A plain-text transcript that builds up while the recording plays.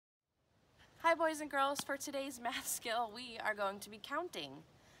Hi boys and girls, for today's math skill we are going to be counting.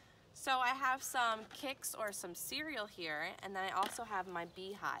 So I have some Kix or some cereal here, and then I also have my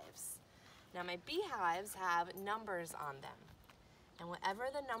beehives. Now my beehives have numbers on them, and whatever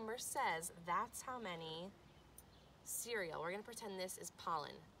the number says, that's how many cereal. We're going to pretend this is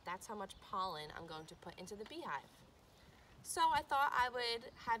pollen. That's how much pollen I'm going to put into the beehive. So I thought I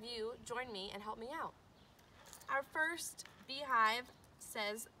would have you join me and help me out. Our first beehive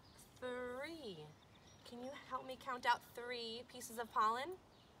says 3. Can you help me count out 3 pieces of pollen?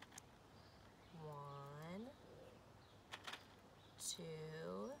 1, 2,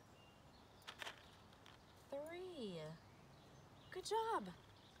 3. Good job.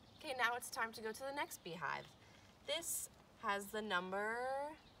 Okay, now it's time to go to the next beehive. This has the number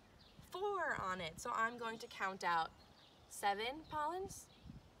 4 on it, so I'm going to count out 7 pollens?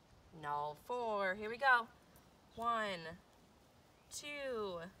 No, 4. Here we go. 1, 2,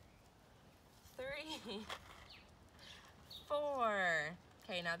 3, 4.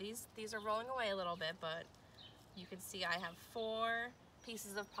 Okay, now these are rolling away a little bit, but you can see I have 4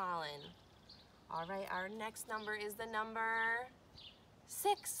 pieces of pollen. All right, our next number is the number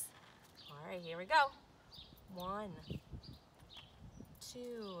 6. All right, here we go. 1, 2,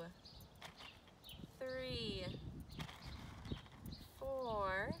 3,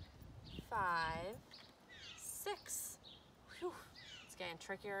 4, 5, 6. Whew. It's getting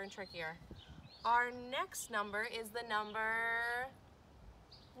trickier and trickier. Our next number is the number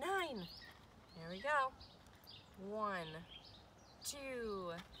 9. Here we go. 1, 2,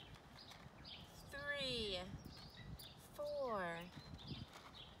 3, 4,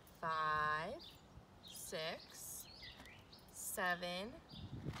 5, 6, 7,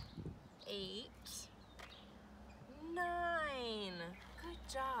 8, 9.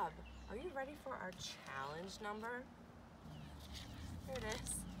 Good job. Are you ready for our challenge number? Here it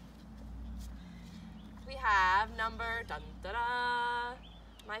is. We have number, dun, da, da,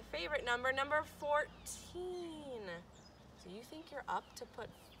 my favorite number, number 14. So you think you're up to put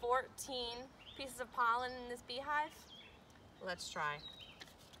 14 pieces of pollen in this beehive? Let's try.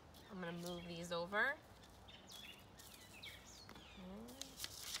 I'm gonna move these over.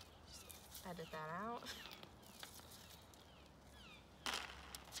 Just edit that out.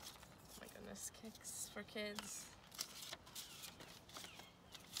 My goodness, Kix for kids.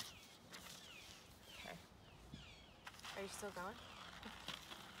 Okay. Are you still going?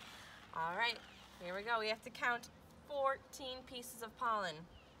 All right, here we go. We have to count 14 pieces of pollen.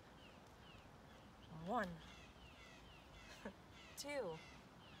 1, 2,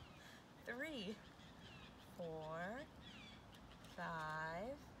 3, 4, 5,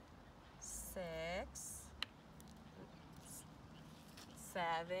 6,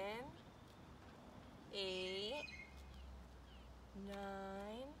 7, 8, 9,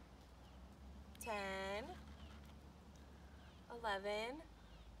 10, 11,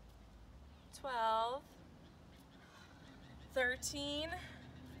 12, 13,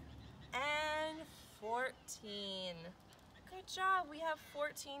 and 14. Good job. We have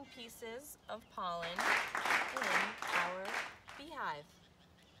 14 pieces of pollen in our beehive.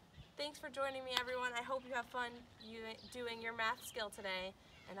 Thanks for joining me, everyone. I hope you have fun doing your math skill today,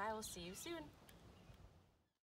 and I will see you soon.